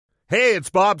Hey, it's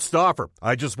Bob Stauffer.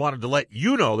 I just wanted to let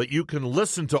you know that you can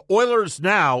listen to Oilers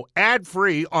Now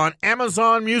ad-free on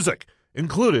Amazon Music,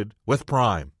 included with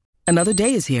Prime. Another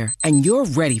day is here, and you're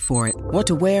ready for it. What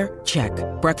to wear? Check.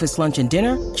 Breakfast, lunch, and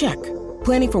dinner? Check.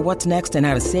 Planning for what's next and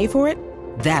how to save for it?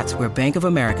 That's where Bank of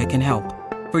America can help.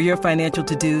 For your financial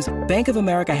to-dos, Bank of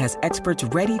America has experts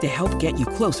ready to help get you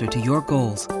closer to your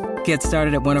goals. Get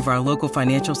started at one of our local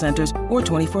financial centers or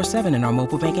 24/7 in our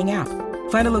mobile banking app.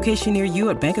 Find a location near you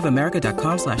at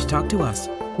bankofamerica.com/talktous.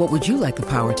 What would you like the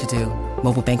power to do?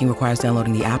 Mobile banking requires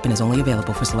downloading the app and is only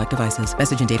available for select devices.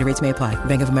 Message and data rates may apply.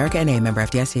 Bank of America N.A., member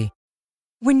FDIC.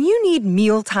 When you need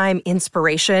mealtime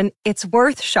inspiration, it's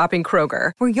worth shopping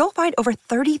Kroger, where you'll find over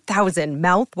 30,000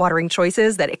 mouth-watering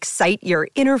choices that excite your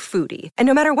inner foodie. And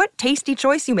no matter what tasty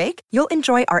choice you make, you'll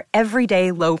enjoy our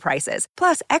everyday low prices,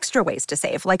 plus extra ways to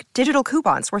save, like digital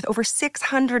coupons worth over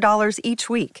 $600 each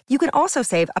week. You can also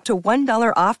save up to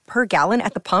 $1 off per gallon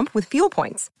at the pump with fuel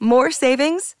points. More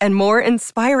savings and more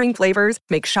inspiring flavors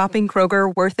make shopping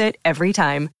Kroger worth it every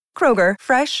time. Kroger,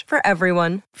 fresh for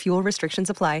everyone. Fuel restrictions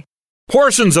apply.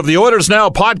 Portions of the Oilers Now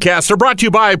podcast are brought to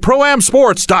you by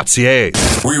ProAmSports.ca.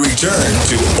 We return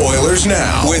to Oilers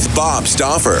Now with Bob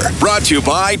Stauffer. Brought to you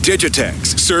by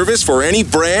Digitex. Service for any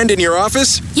brand in your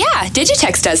office? Yeah,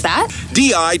 Digitex does that.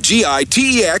 Digitex.ca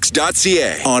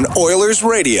on Oilers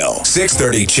Radio,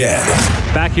 630 CHED.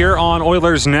 Back here on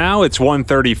Oilers Now, it's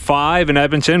 1:35 in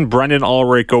Edmonton. Brendan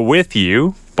Ulrich with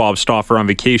you. Bob Stauffer on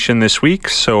vacation this week,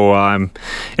 so I'm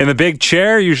in the big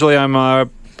chair. Usually I'm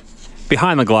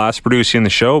behind the glass producing the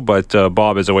show, but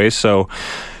Bob is away, so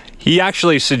he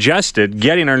actually suggested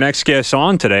getting our next guest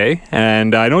on today,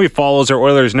 and I know he follows our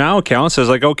Oilers Now account, so I was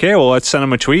like, okay, well, let's send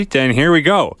him a tweet, and here we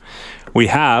go. We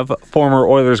have former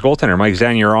Oilers goaltender Mike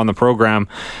Zanier on the program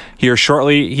here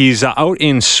shortly. He's out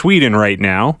in Sweden right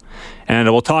now,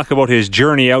 and we'll talk about his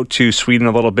journey out to Sweden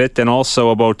a little bit, and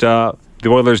also about the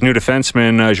Oilers' new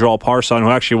defenseman, Joel Persson, who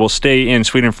actually will stay in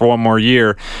Sweden for one more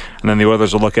year, and then the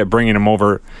Oilers will look at bringing him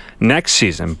over next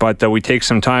season. But we take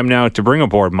some time now to bring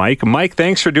aboard Mike. Mike,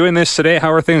 thanks for doing this today.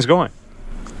 How are things going?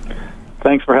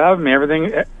 Thanks for having me.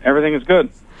 Everything is good.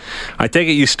 I take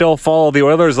it you still follow the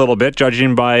Oilers a little bit,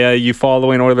 judging by you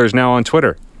following Oilers Now on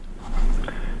Twitter.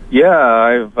 Yeah,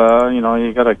 I've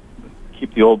you got to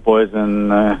keep the old boys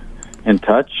in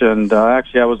touch, and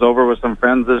actually I was over with some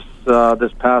friends this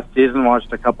past season,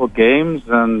 watched a couple games,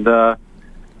 and I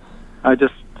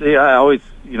always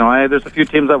there's a few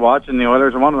teams I watch, and the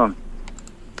Oilers are one of them.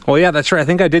 Well, yeah, that's right. I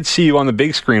think I did see you on the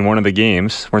big screen one of the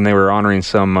games when they were honoring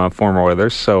some former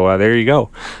Oilers, so there you go.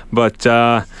 But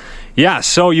yeah,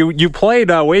 so you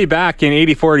played way back in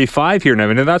 84-85 here in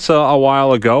Edmonton. That's a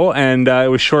while ago, and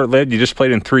it was short-lived. You just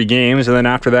played in 3 games, and then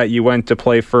after that you went to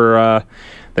play for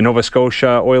the Nova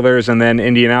Scotia Oilers and then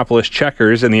Indianapolis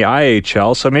Checkers in the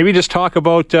IHL. So maybe just talk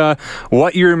about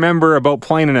what you remember about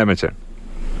playing in Edmonton.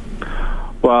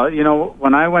 Well,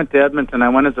 when I went to Edmonton, I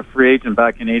went as a free agent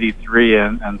back in 83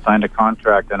 and signed a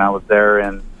contract, and I was there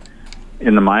in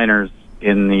the minors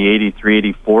in the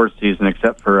 83-84 season,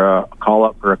 except for a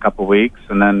call-up for a couple of weeks,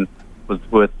 and then was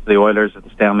with the Oilers at the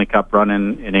Stanley Cup run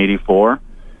in 84.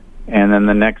 And then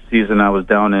the next season I was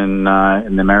down in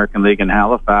the American League in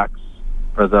Halifax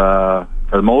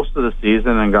for most of the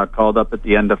season, and got called up at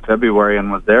the end of February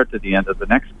and was there to the end of the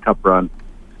next cup run.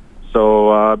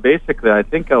 So basically, I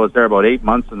think I was there about 8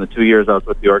 months in the 2 years I was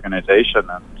with the organization,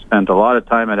 and spent a lot of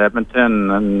time at Edmonton,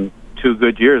 and 2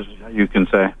 good years, you can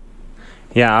say.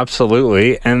 Yeah,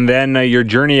 absolutely. And then your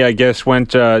journey, I guess,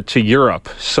 went to Europe.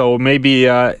 So maybe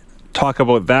talk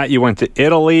about that. You went to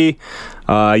Italy.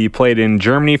 You played in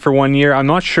Germany for 1 year. I'm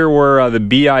not sure where the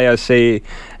BISL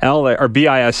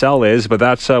is, but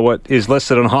that's what is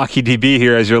listed on HockeyDB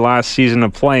here as your last season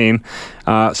of playing.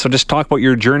 So just talk about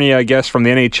your journey, I guess, from the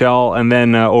NHL and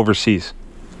then overseas.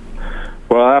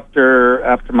 Well, after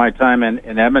my time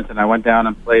in Edmonton, I went down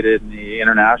and played in the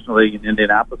International League in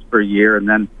Indianapolis for a year, and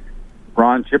then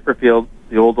Ron Chipperfield,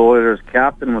 the old Oilers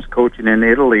captain, was coaching in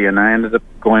Italy, and I ended up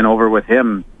going over with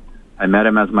him. I met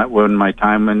him when my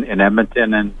time in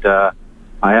Edmonton, and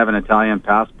I have an Italian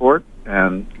passport,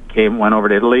 and went over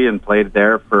to Italy and played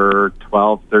there for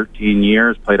 12, 13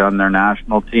 years, played on their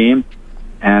national team,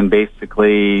 and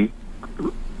basically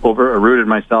rooted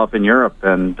myself in Europe,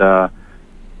 and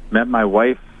met my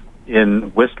wife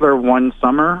in Whistler one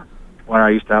summer where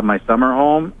I used to have my summer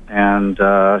home, and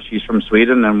she's from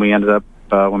Sweden, and we ended up,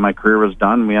 when my career was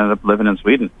done, we ended up living in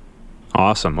Sweden.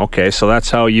 Awesome. Okay, so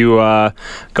that's how you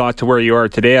got to where you are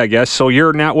today, I guess. So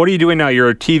what are you doing now? You're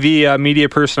a TV media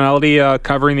personality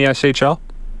covering the SHL?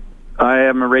 I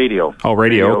am a radio. Oh,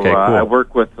 radio. Okay, cool. I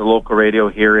work with the local radio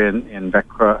here in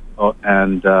Växjö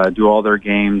and do all their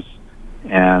games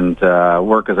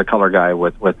work as a color guy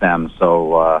with them.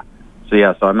 So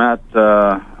I'm at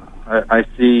I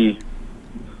see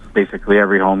basically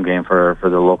every home game for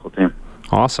the local team.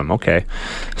 Awesome. Okay.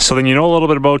 So then you know a little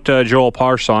bit about Joel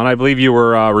Parson. I believe you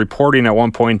were reporting at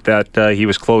one point that he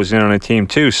was closing in on a team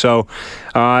too. So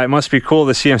it must be cool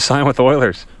to see him sign with the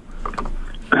Oilers.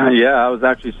 Yeah, I was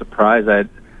actually surprised.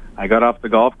 I got off the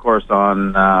golf course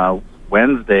on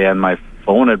Wednesday, and my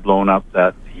phone had blown up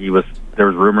that there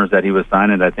was rumors that he was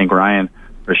signing. I think Ryan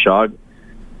Rishaug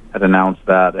had announced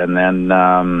that, and then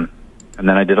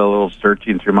I did a little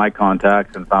searching through my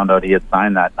contacts and found out he had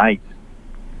signed that night.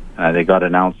 They got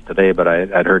announced today, but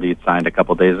I'd heard he'd signed a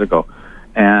couple days ago.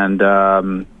 And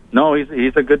no,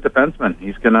 he's a good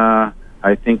defenseman.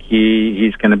 I think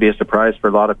he's gonna be a surprise for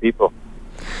a lot of people.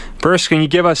 Bruce, can you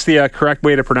give us the correct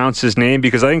way to pronounce his name?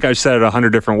 Because I think I've said it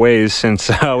 100 different ways since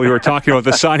we were talking about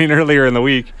the signing earlier in the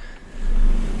week.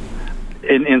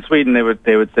 In Sweden, they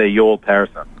would say Joel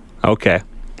Persson. Okay,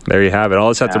 there you have it. I'll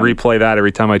just have to replay that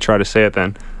every time I try to say it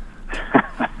then.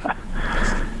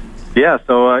 Yeah,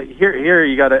 so here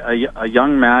you got a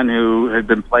young man who had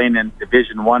been playing in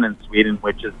Division 1 in Sweden,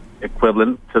 which is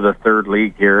equivalent to the third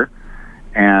league here.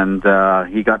 And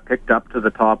he got picked up to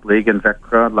the top league in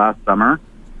Växjö last summer.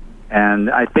 And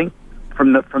I think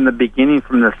from the beginning,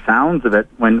 from the sounds of it,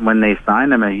 when they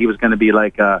signed him, he was going to be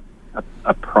like a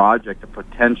project, a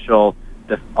potential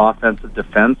offensive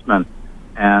defenseman,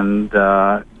 and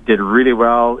did really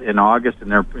well in August in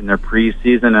their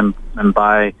preseason, and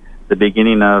by the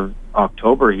beginning of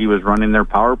October, he was running their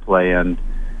power play, and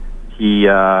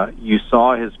you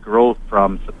saw his growth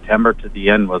from September to the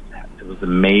end was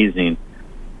amazing.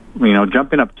 You know,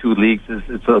 jumping up 2 leagues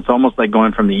it's almost like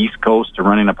going from the East Coast to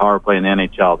running a power play in the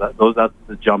NHL. That's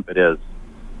the jump it is.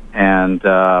 And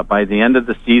by the end of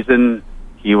the season,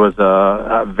 he was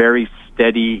a very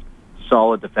steady,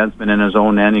 solid defenseman in his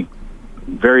own end.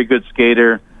 Very good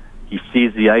skater. He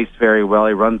sees the ice very well.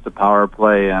 He runs the power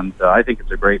play, and I think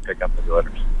it's a great pickup for the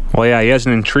Oilers. Well, yeah, he has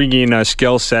an intriguing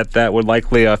skill set that would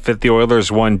likely fit the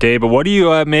Oilers one day. But what do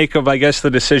you make of, I guess,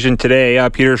 the decision today?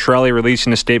 Peter Chiarelli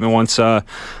releasing a statement once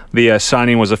the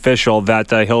signing was official that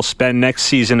he'll spend next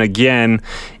season again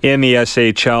in the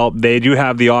SHL. They do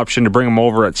have the option to bring him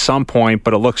over at some point,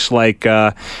 but it looks like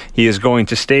he is going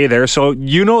to stay there. So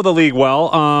you know the league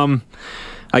well.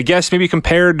 I guess maybe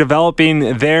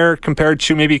developing there compared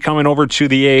to maybe coming over to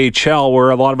the AHL, where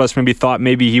a lot of us maybe thought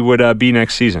maybe he would be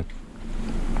next season.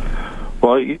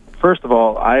 Well, first of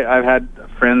all, I've had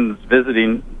friends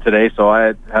visiting today, so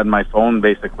I had my phone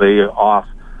basically off,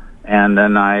 and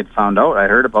then I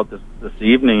heard about this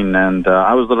evening, and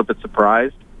I was a little bit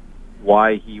surprised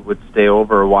why he would stay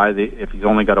over, if he's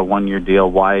only got a 1-year deal,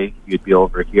 why he'd be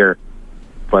over here.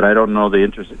 But I don't know the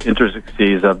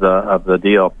intricacies of the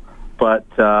deal. But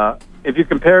if you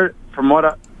compare, from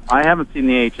what I haven't seen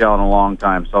the AHL in a long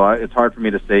time, so it's hard for me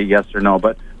to say yes or no.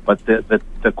 But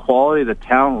the quality, the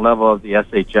talent level of the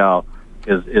SHL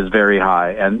is very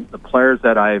high, and the players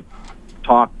that I've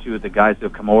talked to, the guys who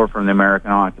have come over from the American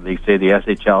Hockey League, say the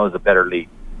SHL is a better league,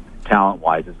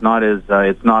 talent-wise. It's not as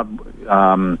it's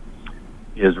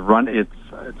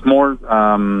more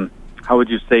how would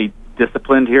you say,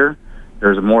 disciplined here.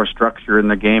 There's more structure in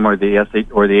the game, or the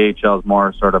AHL is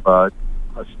more sort of a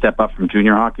step up from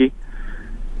junior hockey.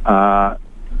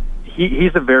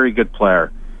 He's a very good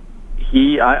player.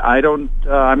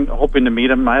 I'm hoping to meet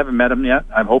him. I haven't met him yet.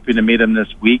 I'm hoping to meet him this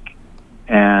week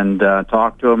and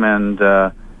talk to him. And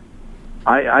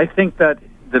I think that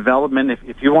development,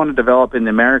 if you want to develop in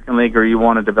the American League or you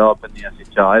want to develop in the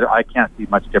SHL, I can't see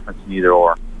much difference in either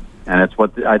or. And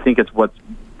I think it's what's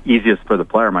easiest for the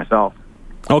player myself.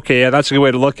 Okay, yeah, that's a good way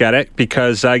to look at it,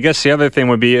 because I guess the other thing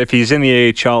would be if he's in the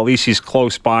AHL, at least he's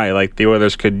close by. Like the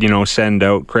Oilers could, send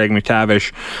out Craig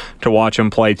McTavish to watch him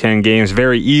play 10 games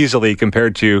very easily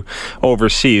compared to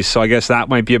overseas. So I guess that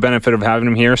might be a benefit of having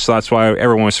him here. So that's why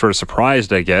everyone was sort of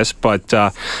surprised, I guess. But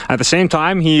at the same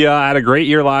time, he had a great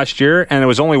year last year, and it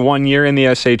was only 1 year in the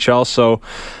SHL. So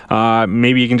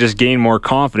maybe you can just gain more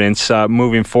confidence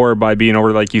moving forward by being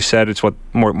over, like you said. It's what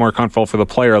more comfortable for the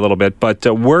player a little bit. But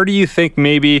where do you think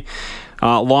maybe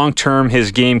long-term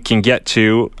his game can get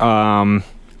to?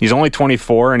 He's only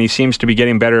 24, and he seems to be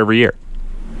getting better every year.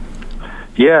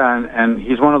 Yeah, and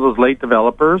he's one of those late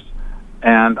developers,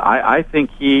 and I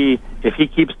think if he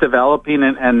keeps developing,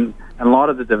 and a lot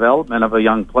of the development of a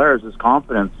young player is his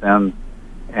confidence, and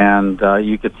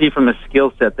you could see from his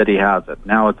skill set that he has it.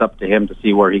 Now it's up to him to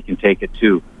see where he can take it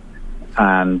to.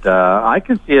 And I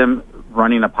can see him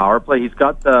running a power play. He's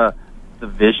got the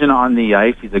vision on the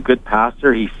ice. He's a good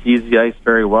passer. He sees the ice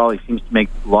very well. He seems to make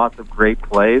lots of great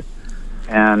plays.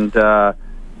 And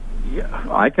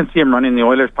I can see him running the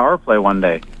Oilers power play one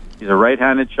day. He's a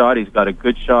right-handed shot. He's got a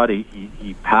good shot.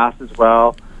 He passes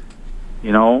well.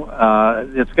 You know,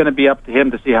 it's going to be up to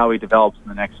him to see how he develops in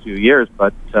the next few years.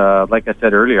 But like I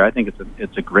said earlier, I think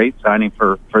it's a great signing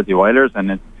for the Oilers,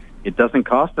 and it doesn't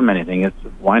cost them anything.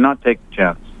 Why not take the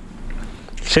chance?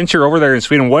 Since you're over there in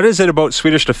Sweden, what is it about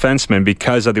Swedish defensemen?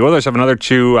 Because the Oilers have another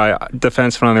two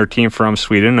defensemen on their team from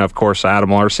Sweden, of course,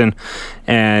 Adam Larsson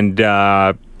and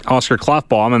Oscar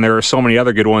Klefbom, and there are so many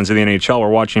other good ones in the NHL.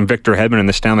 We're watching Victor Hedman in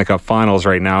the Stanley Cup Finals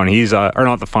right now, and he's, or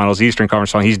not the Finals, Eastern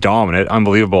Conference Finals, he's dominant,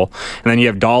 unbelievable. And then you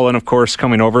have Dahlin, of course,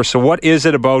 coming over. So what is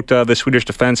it about the Swedish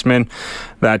defensemen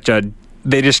that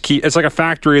they just keep, it's like a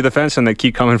factory of defensemen that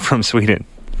keep coming from Sweden?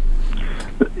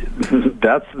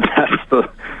 That's the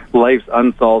life's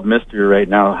unsolved mystery right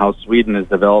now, how Sweden has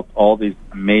developed all these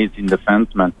amazing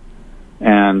defensemen.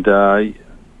 And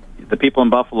the people in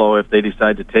Buffalo, if they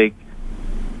decide to take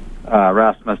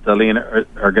Rasmus Dahlin,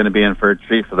 are going to be in for a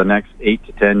treat for the next 8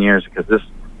 to 10 years, because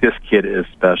this kid is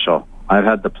special. I've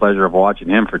had the pleasure of watching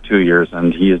him for 2 years,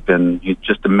 and he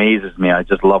just amazes me. I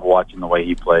just love watching the way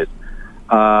he plays.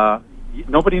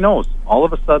 Nobody knows. All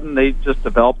of a sudden, they just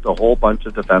developed a whole bunch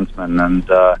of defensemen,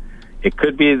 and it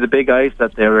could be the big ice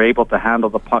that they're able to handle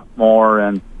the puck more,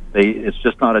 and it's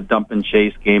just not a dump and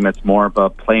chase game. It's more of a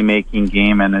playmaking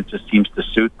game, and it just seems to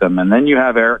suit them. And then you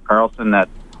have Erik Karlsson that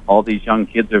all these young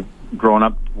kids have grown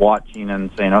up watching and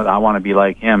saying, "Oh, I want to be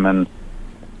like him." And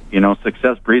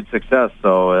success breeds success.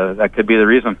 So that could be the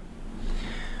reason.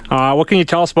 What can you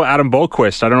tell us about Adam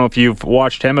Boqvist? I don't know if you've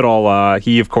watched him at all.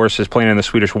 He, of course, is playing in the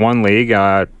Swedish One League,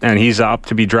 and he's up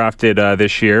to be drafted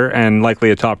this year, and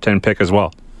likely a top 10 pick as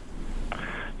well.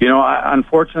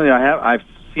 Unfortunately, I've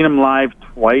seen him live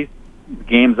twice,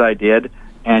 games I did,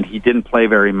 and he didn't play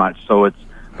very much. So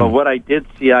but what I did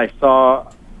see, I saw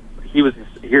here's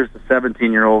the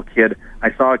 17-year-old kid.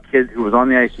 I saw a kid who was on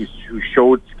the ice who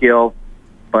showed skill,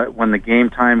 but when the game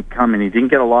time come and he didn't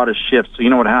get a lot of shifts. So you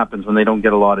know what happens when they don't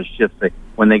get a lot of shifts?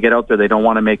 When they get out there, they don't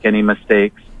want to make any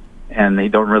mistakes, and they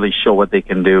don't really show what they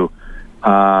can do.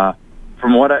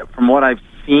 From what I've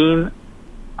seen,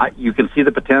 you can see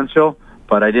the potential,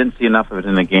 but I didn't see enough of it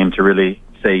in the game to really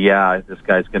say, yeah, this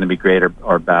guy's going to be great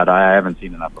or bad. I haven't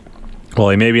seen enough of it. Well,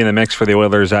 he may be in the mix for the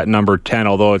Oilers at number 10,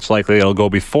 although it's likely it'll go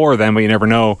before then, but you never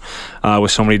know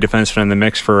with so many defensemen in the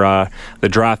mix for the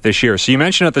draft this year. So you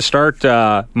mentioned at the start,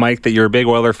 Mike, that you're a big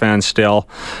Oiler fan still.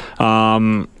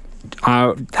 How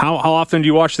often do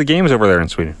you watch the games over there in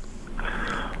Sweden?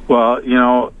 Well,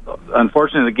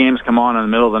 unfortunately the games come on in the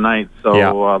middle of the night, so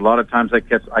yeah. A lot of times I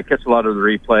catch a lot of the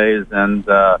replays, and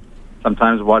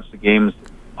sometimes watch the games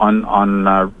on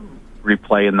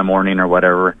replay in the morning or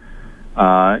whatever.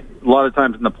 A lot of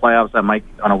times in the playoffs,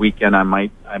 on a weekend I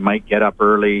might get up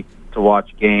early to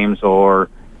watch games, or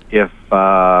if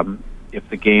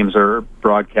the games are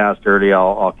broadcast early,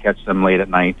 I'll catch them late at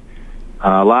night.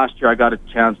 Last year I got a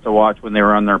chance to watch when they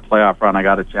were on their playoff run. I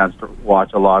got a chance to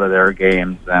watch a lot of their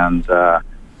games, and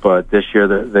but this year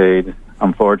they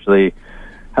unfortunately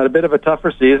had a bit of a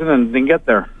tougher season and didn't get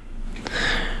there.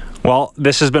 Well,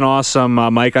 this has been awesome,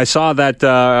 Mike. I saw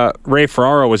that Ray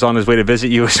Ferraro was on his way to visit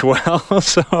you as well.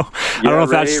 So I don't know if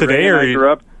that's today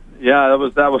or. Yeah,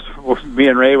 that was me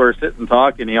and Ray were sitting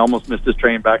talking. He almost missed his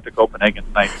train back to Copenhagen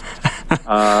tonight.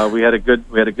 We had a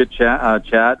good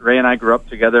chat. Ray and I grew up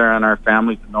together, and our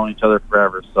families have known each other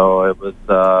forever. So it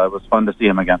was fun to see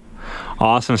him again.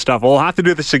 Awesome stuff. Well, we'll have to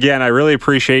do this again. I really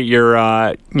appreciate your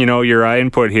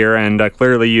input here, and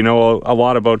clearly you know a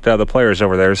lot about the players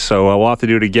over there. So we'll have to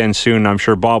do it again soon. I'm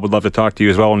sure Bob would love to talk to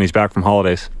you as well when he's back from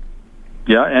holidays.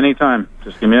 Yeah, anytime.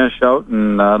 Just give me a shout,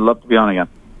 and I'd love to be on again.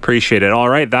 Appreciate it. All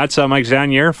right, that's Mike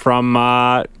Zanier from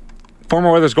former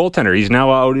Oilers goaltender. He's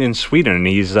now out in Sweden, and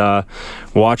he's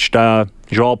watched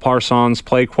Joel Parsons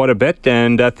play quite a bit,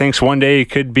 and thinks one day he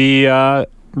could be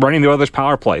running the Oilers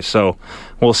power play. So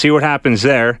we'll see what happens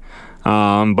there.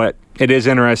 But it is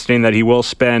interesting that he will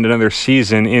spend another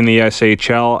season in the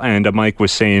SHL, and Mike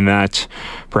was saying that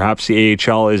perhaps the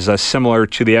AHL is similar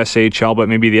to the SHL, but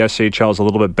maybe the SHL is a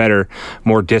little bit better,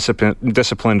 more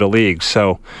disciplined league.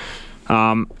 So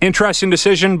interesting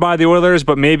decision by the Oilers,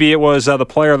 but maybe it was the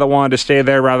player that wanted to stay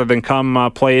there rather than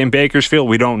come play in Bakersfield.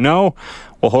 We don't know.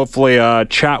 We'll hopefully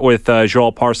chat with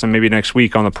Joel Parsons maybe next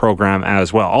week on the program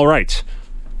as well. All right.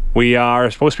 We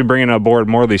are supposed to be bringing aboard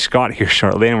Morley Scott here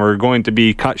shortly, and we're going to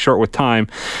be cut short with time.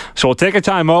 So we'll take a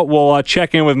time out. We'll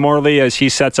check in with Morley as he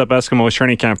sets up Eskimos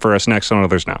training camp for us next on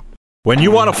Oilers Now. When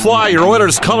you want to fly your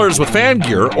Oilers colors with fan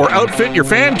gear or outfit your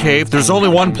fan cave, there's only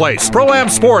one place,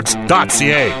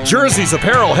 ProAmSports.ca. Jerseys,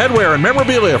 apparel, headwear, and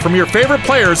memorabilia from your favorite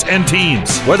players and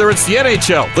teams. Whether it's the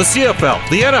NHL, the CFL,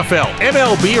 the NFL,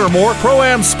 MLB, or more,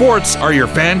 Pro-Am Sports are your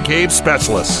fan cave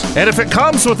specialists. And if it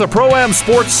comes with a Pro-Am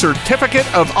Sports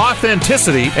Certificate of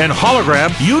Authenticity and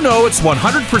hologram, you know it's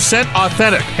 100%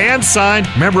 authentic, hand-signed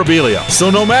memorabilia. So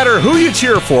no matter who you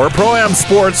cheer for, Pro-Am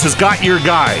Sports has got your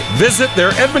guy. Visit their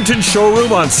Edmonton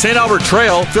showroom on St. Albert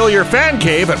Trail. Fill your fan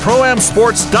cave at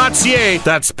ProAmSports.ca.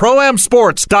 That's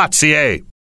ProAmSports.ca.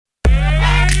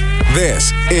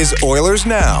 This is Oilers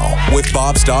Now with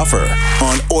Bob Stauffer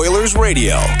on Oilers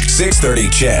Radio, 630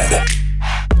 CHED.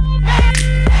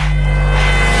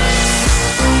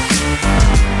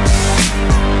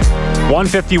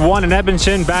 1:51 in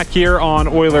Edmonton, back here on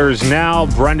Oilers Now.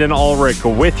 Brendan Ulrich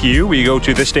with you. We go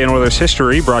to This Day in Oilers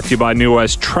History, brought to you by New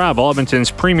West Travel, Edmonton's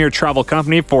premier travel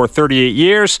company for 38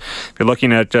 years. If you're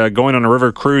looking at going on a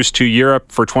river cruise to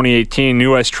Europe for 2018,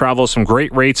 New West Travel, some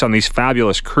great rates on these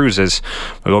fabulous cruises.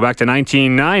 We'll go back to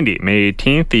 1990, May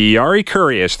 18th. The Jari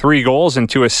Kurri has 3 goals and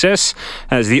 2 assists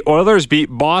as the Oilers beat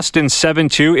Boston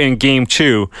 7-2 in Game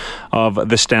 2 of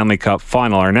the Stanley Cup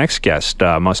Final. Our next guest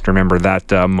must remember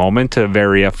that moment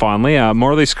very fondly.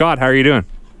 Morley Scott, how are you doing?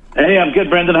 Hey, I'm good,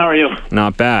 Brendan. How are you?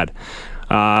 Not bad.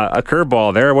 A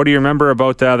curveball there. What do you remember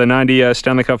about the 90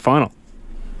 Stanley Cup Final?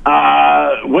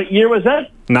 What year was that?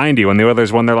 90, when the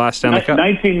Oilers won their last Stanley Cup.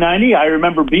 1990. I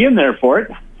remember being there for it.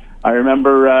 I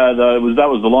remember that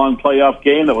was the long playoff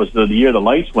game. That was the year the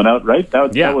lights went out, right? That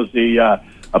was the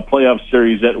a playoff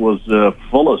series that was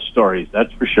full of stories.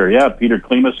 That's for sure. Yeah, Peter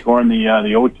Klima scoring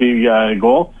the OT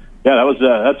goal. Yeah,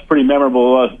 that's pretty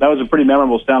memorable. That was a pretty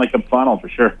memorable Stanley Cup Final for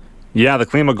sure. Yeah, the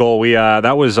Klima goal.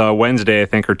 That was Wednesday, I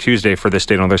think, or Tuesday for this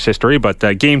day in Oilers history. But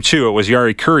Game 2, it was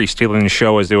Jari Kurri stealing the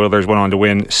show as the Oilers went on to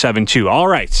win 7-2. All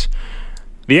right,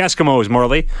 the Eskimos,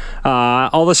 Morley.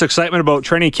 All this excitement about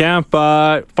training camp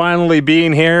finally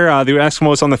being here. The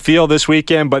Eskimos on the field this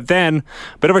weekend, but then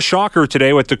a bit of a shocker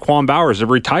today with Daquan Bowers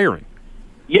retiring.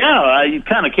 Yeah, he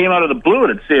kind of came out of the blue.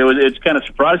 It's kind of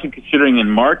surprising considering in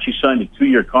March he signed a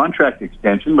 2-year contract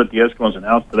extension, but the Eskimos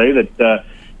announced today that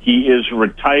he is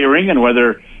retiring, and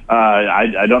whether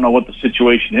I don't know what the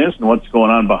situation is and what's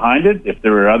going on behind it, if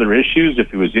there are other issues,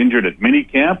 if he was injured at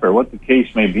minicamp or what the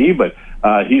case may be, but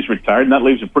he's retired, and that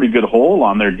leaves a pretty good hole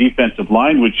on their defensive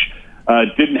line, which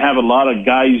didn't have a lot of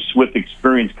guys with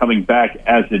experience coming back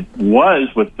as it was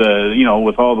with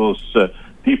with all those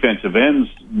defensive ends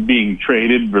being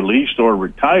traded, released, or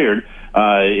retired.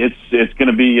 It's going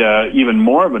to be even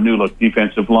more of a new look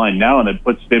defensive line now, and it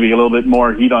puts maybe a little bit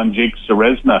more heat on Jake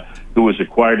Serezna, who was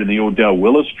acquired in the Odell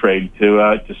Willis trade,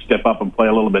 to step up and play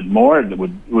a little bit more. It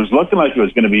was looking like it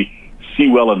was going to be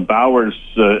Sewell and Bowers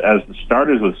as the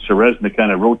starters, with Serezna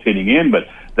kind of rotating in, but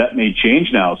that may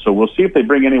change now. So we'll see if they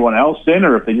bring anyone else in,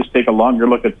 or if they just take a longer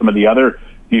look at some of the other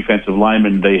defensive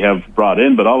linemen they have brought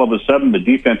in. But all of a sudden, the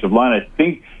defensive line, I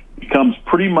think, becomes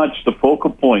pretty much the focal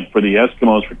point for the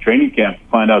Eskimos for training camp to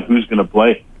find out who's going to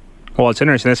play. Well, it's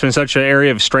interesting. It's been such an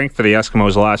area of strength for the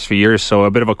Eskimos the last few years, so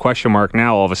a bit of a question mark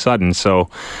now all of a sudden. So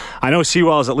I know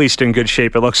Sewell is at least in good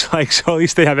shape, it looks like, so at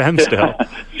least they have him still.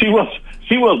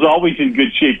 Sewell's always in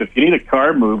good shape. If you need a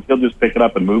car moved, he'll just pick it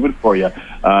up and move it for you.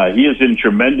 He is in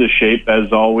tremendous shape,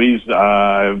 as always.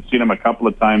 I've seen him a couple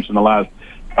of times in the last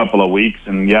couple of weeks,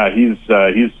 and yeah, he's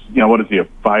what is he,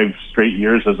 5 straight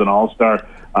years as an All-Star.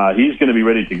 He's going to be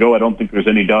ready to go. I don't think there's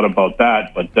any doubt about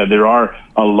that, but there are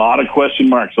a lot of question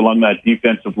marks along that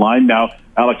defensive line. Now,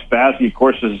 Alex Bazzi, of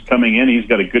course, is coming in. He's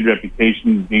got a good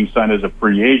reputation being signed as a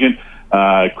free agent.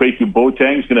 Kwaku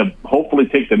Boateng's going to hopefully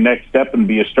take the next step and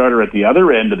be a starter at the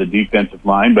other end of the defensive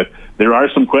line, but there are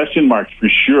some question marks for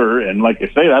sure, and like I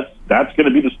say, that's going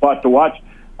to be the spot to watch,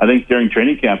 I think, during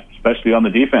training camp, especially on the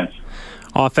defense.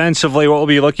 Offensively, what we'll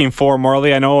be looking for,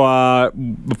 Morley? I know,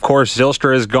 of course,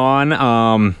 Zylstra is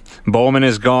gone. Bowman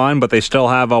is gone, but they still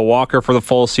have Walker for the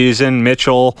full season.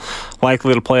 Mitchell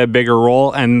likely to play a bigger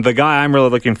role. And the guy I'm really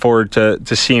looking forward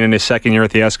to seeing in his second year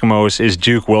at the Eskimos is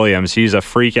Duke Williams. He's a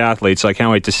freak athlete, so I can't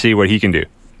wait to see what he can do.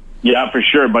 Yeah, for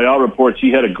sure. By all reports,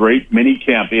 he had a great mini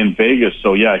camp in Vegas.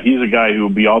 So, yeah, he's a guy who will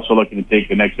be also looking to take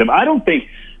the next step. I don't think,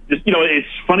 it's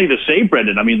funny to say,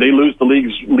 Brendan. I mean, they lose the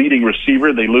league's leading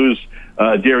receiver. They lose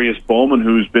Darius Bowman,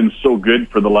 who's been so good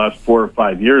for the last 4 or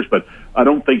 5 years, but I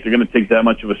don't think they're going to take that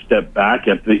much of a step back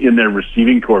in their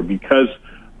receiving corps because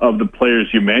of the players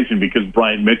you mentioned, because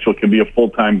Bryant Mitchell can be a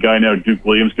full-time guy now. Duke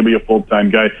Williams can be a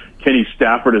full-time guy. Kenny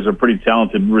Stafford is a pretty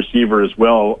talented receiver as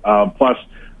well. Plus,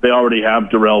 they already have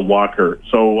Darrell Walker.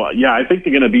 So, I think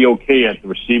they're going to be okay at the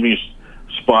receiving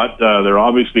spot. They're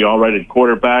obviously all right at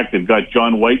quarterback. They've got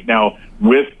John White now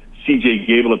with C.J.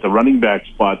 Gable at the running back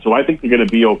spot. So I think they're going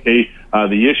to be okay.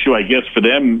 The issue, I guess, for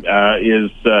them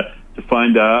is to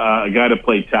find a guy to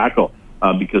play tackle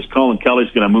because Colin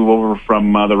Kelly's going to move over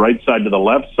from the right side to the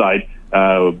left side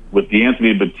with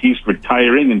DeAnthony Batiste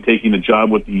retiring and taking the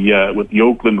job with the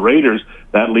Oakland Raiders.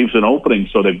 That leaves an opening,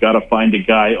 so they've got to find a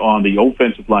guy on the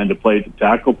offensive line to play at the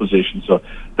tackle position. So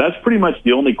that's pretty much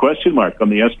the only question mark on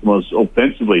the Eskimos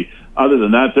offensively. Other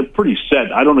than that, they're pretty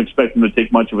set. I don't expect them to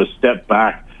take much of a step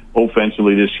back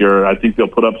offensively this year. I think they'll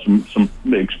put up some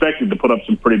expected to put up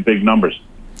some pretty big numbers.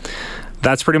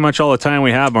 That's pretty much all the time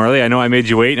we have, Marley. I know I made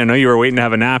you wait. I know you were waiting to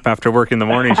have a nap after working the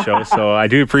morning show, so I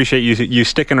do appreciate you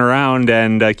sticking around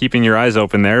and keeping your eyes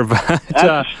open there. But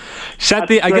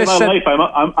life.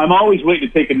 I'm always waiting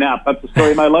to take a nap. That's the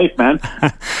story of my life, man.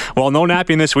 Well, no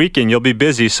napping this weekend. You'll be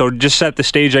busy. So just set the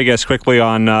stage, I guess, quickly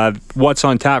on what's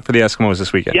on tap for the Eskimos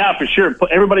this weekend. Yeah, for sure.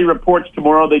 Everybody reports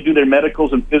tomorrow. They do their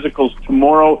medicals and physicals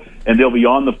tomorrow, and they'll be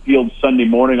on the field Sunday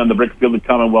morning on the brick field at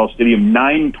Commonwealth Stadium.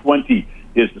 9:20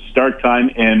 is the start time,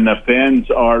 and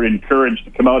fans are encouraged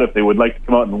to come out if they would like to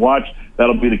come out and watch.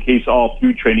 That'll be the case all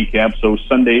through training camp. So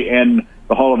Sunday and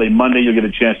the holiday Monday, you'll get a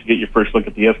chance to get your first look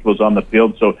at the Eskimos on the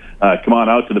field. So come on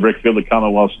out to the brick field at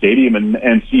Commonwealth Stadium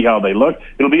and see how they look.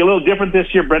 It'll be a little different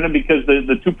this year, Brendan, because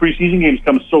the two preseason games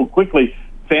come so quickly.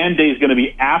 Fan Day is going to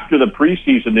be after the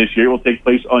preseason this year. It will take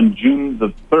place on June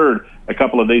the 3rd, a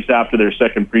couple of days after their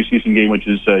second preseason game, which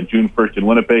is June 1st in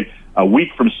Winnipeg. A week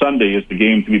from Sunday is the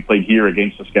game to be played here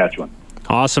against Saskatchewan.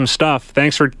 Awesome stuff.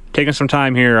 Thanks for taking some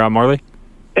time here, Marley.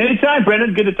 Anytime,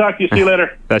 Brendan. Good to talk to you. See you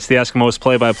later. That's the Eskimos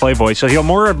play-by-play voice. So he'll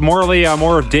more of Morley,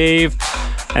 more of Dave,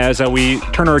 as we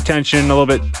turn our attention a little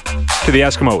bit to the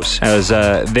Eskimos as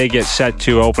they get set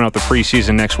to open up the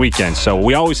preseason next weekend. So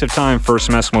we always have time for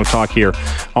some Eskimo talk here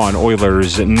on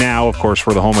Oilers Now. Of course,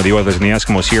 we're the home of the Oilers and the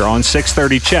Eskimos here on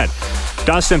 630 CHED.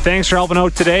 Dustin, thanks for helping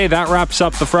out today. That wraps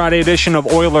up the Friday edition of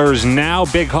Oilers Now.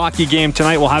 Big hockey game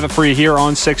tonight. We'll have it for you here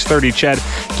on 630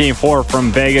 CHED. Game 4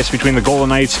 from Vegas between the Golden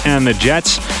Knights and the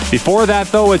Jets. Before that,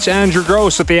 though, it's Andrew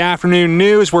Gross with the afternoon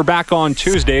news. We're back on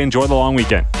Tuesday. Enjoy the long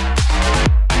weekend.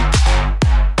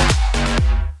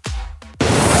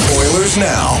 Oilers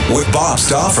Now with Bob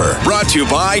Stauffer. Brought to you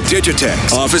by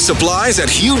Digitex. Office supplies at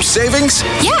huge savings?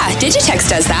 Yeah, Digitex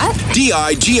does that.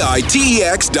 Digitex.ca.